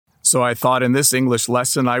So I thought in this English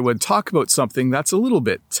lesson I would talk about something that's a little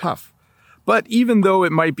bit tough. But even though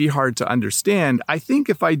it might be hard to understand, I think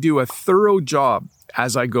if I do a thorough job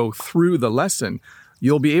as I go through the lesson,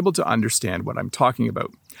 you'll be able to understand what I'm talking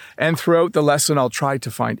about. And throughout the lesson, I'll try to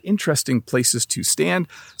find interesting places to stand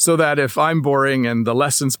so that if I'm boring and the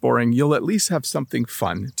lesson's boring, you'll at least have something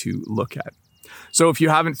fun to look at. So if you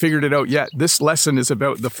haven't figured it out yet, this lesson is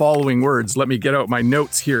about the following words. Let me get out my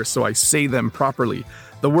notes here so I say them properly.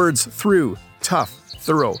 The words through, tough,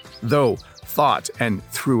 thorough, though, thought, and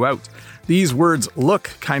throughout. These words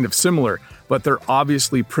look kind of similar, but they're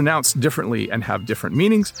obviously pronounced differently and have different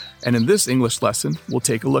meanings. And in this English lesson, we'll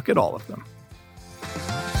take a look at all of them.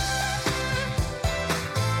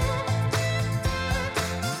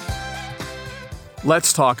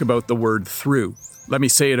 Let's talk about the word through. Let me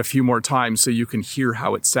say it a few more times so you can hear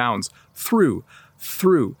how it sounds. Through,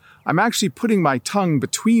 through. I'm actually putting my tongue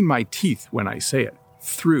between my teeth when I say it.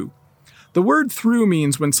 Through. The word through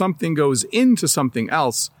means when something goes into something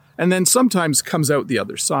else and then sometimes comes out the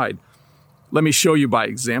other side. Let me show you by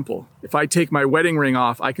example. If I take my wedding ring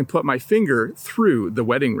off, I can put my finger through the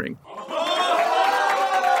wedding ring.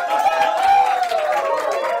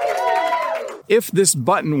 If this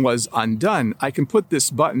button was undone, I can put this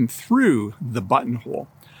button through the buttonhole.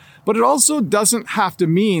 But it also doesn't have to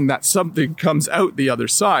mean that something comes out the other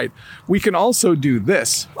side. We can also do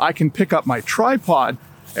this. I can pick up my tripod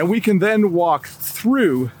and we can then walk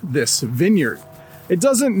through this vineyard. It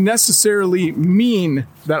doesn't necessarily mean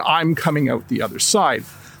that I'm coming out the other side.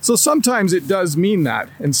 So sometimes it does mean that,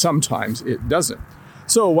 and sometimes it doesn't.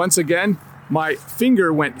 So once again, my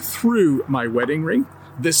finger went through my wedding ring.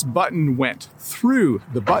 This button went through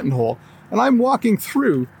the buttonhole, and I'm walking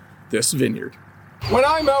through this vineyard. When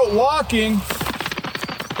I'm out walking,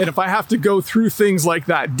 and if I have to go through things like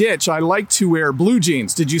that ditch, I like to wear blue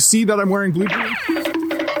jeans. Did you see that I'm wearing blue jeans?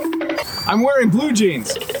 I'm wearing blue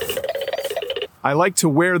jeans. I like to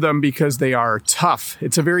wear them because they are tough.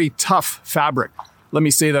 It's a very tough fabric. Let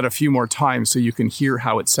me say that a few more times so you can hear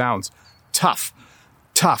how it sounds. Tough,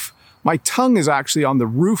 tough. My tongue is actually on the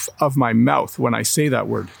roof of my mouth when I say that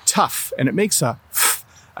word, tough, and it makes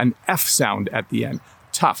an F sound at the end,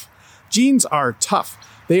 tough. Jeans are tough.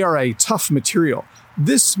 They are a tough material.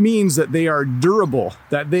 This means that they are durable,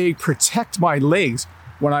 that they protect my legs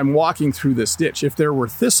when I'm walking through this ditch. If there were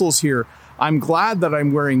thistles here, I'm glad that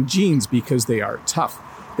I'm wearing jeans because they are tough.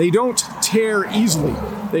 They don't tear easily.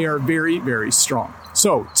 They are very, very strong.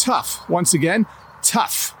 So tough, once again,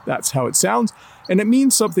 tough. That's how it sounds. And it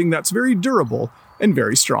means something that's very durable and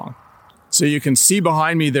very strong. So you can see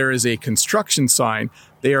behind me there is a construction sign.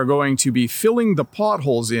 They are going to be filling the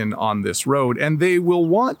potholes in on this road, and they will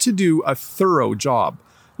want to do a thorough job.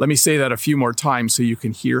 Let me say that a few more times so you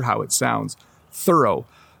can hear how it sounds. Thorough,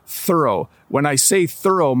 thorough. When I say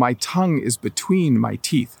thorough, my tongue is between my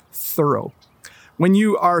teeth. Thorough. When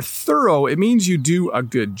you are thorough, it means you do a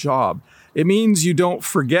good job. It means you don't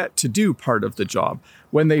forget to do part of the job.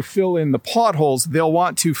 When they fill in the potholes, they'll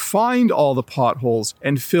want to find all the potholes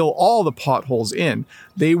and fill all the potholes in.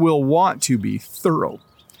 They will want to be thorough.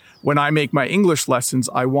 When I make my English lessons,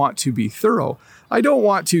 I want to be thorough. I don't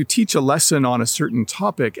want to teach a lesson on a certain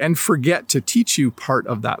topic and forget to teach you part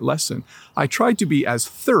of that lesson. I try to be as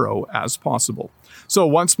thorough as possible. So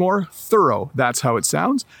once more, thorough, that's how it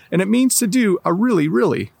sounds, and it means to do a really,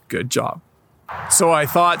 really good job. So I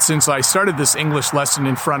thought since I started this English lesson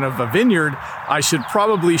in front of a vineyard, I should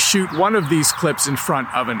probably shoot one of these clips in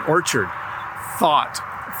front of an orchard. Thought,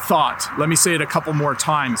 thought. Let me say it a couple more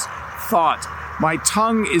times. Thought. My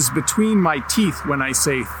tongue is between my teeth when I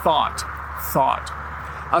say thought, thought.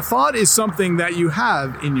 A thought is something that you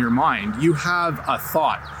have in your mind. You have a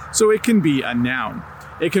thought. So it can be a noun.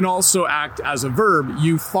 It can also act as a verb.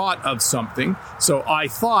 You thought of something. So I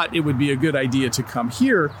thought it would be a good idea to come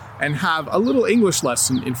here and have a little English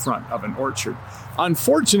lesson in front of an orchard.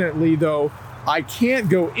 Unfortunately, though, I can't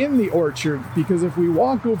go in the orchard because if we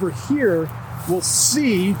walk over here, we'll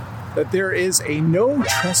see that there is a no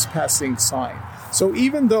trespassing sign. So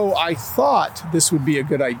even though I thought this would be a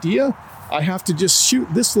good idea, I have to just shoot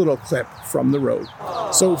this little clip from the road.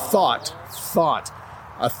 So thought, thought.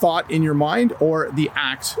 A thought in your mind or the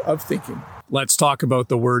act of thinking. Let's talk about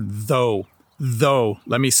the word though. Though.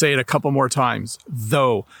 Let me say it a couple more times.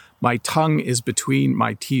 Though. My tongue is between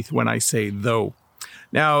my teeth when I say though.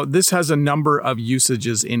 Now, this has a number of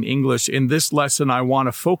usages in English. In this lesson, I want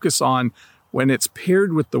to focus on when it's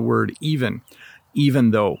paired with the word even.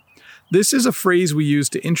 Even though. This is a phrase we use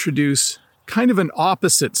to introduce kind of an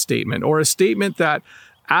opposite statement or a statement that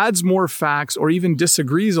adds more facts or even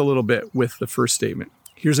disagrees a little bit with the first statement.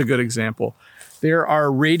 Here's a good example. There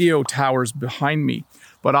are radio towers behind me.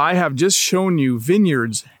 but I have just shown you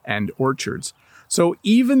vineyards and orchards. So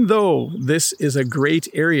even though this is a great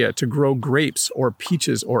area to grow grapes or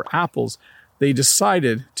peaches or apples, they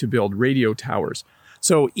decided to build radio towers.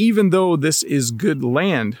 So even though this is good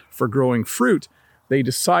land for growing fruit, they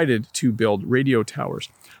decided to build radio towers.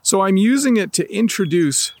 So I'm using it to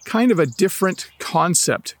introduce kind of a different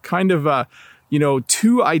concept, kind of a,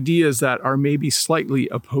 two ideas that are maybe slightly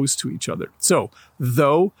opposed to each other. So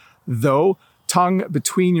though, tongue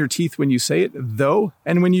between your teeth when you say it, though,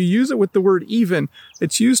 and when you use it with the word even,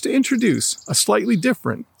 it's used to introduce a slightly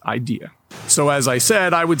different idea. So as I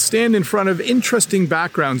said, I would stand in front of interesting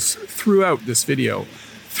backgrounds throughout this video.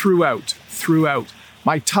 Throughout.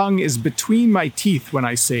 My tongue is between my teeth when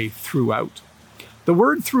I say throughout. The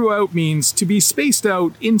word throughout means to be spaced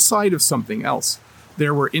out inside of something else.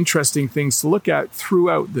 There were interesting things to look at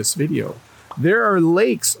throughout this video. There are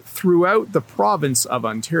lakes throughout the province of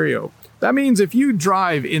Ontario. That means if you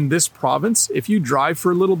drive in this province, if you drive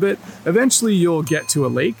for a little bit, eventually you'll get to a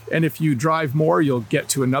lake. And if you drive more, you'll get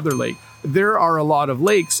to another lake. There are a lot of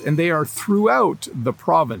lakes and they are throughout the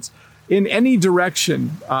province. In any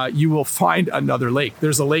direction, you will find another lake.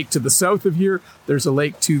 There's a lake to the south of here. There's a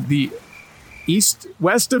lake to the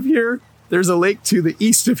west of here. There's a lake to the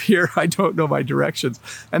east of here. I don't know my directions.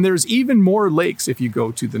 And there's even more lakes if you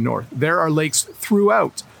go to the north. There are lakes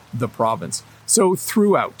throughout the province. So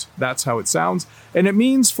throughout, that's how it sounds. And it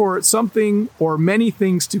means for something or many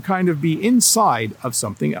things to kind of be inside of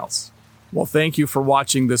something else. Well, thank you for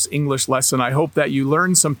watching this English lesson. I hope that you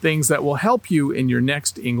learned some things that will help you in your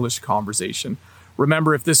next English conversation.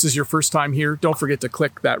 Remember, if this is your first time here, don't forget to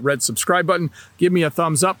click that red subscribe button. Give me a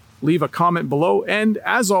thumbs up, leave a comment below. And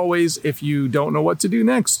as always, if you don't know what to do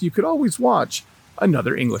next, you could always watch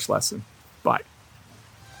another English lesson. Bye.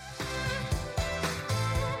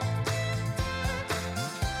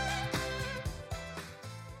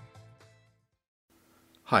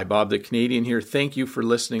 Hi, Bob the Canadian here. Thank you for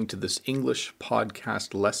listening to this English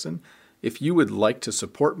podcast lesson. If you would like to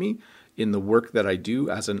support me in the work that I do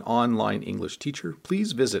as an online English teacher,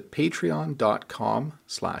 please visit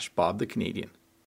patreon.com/BobTheCanadian.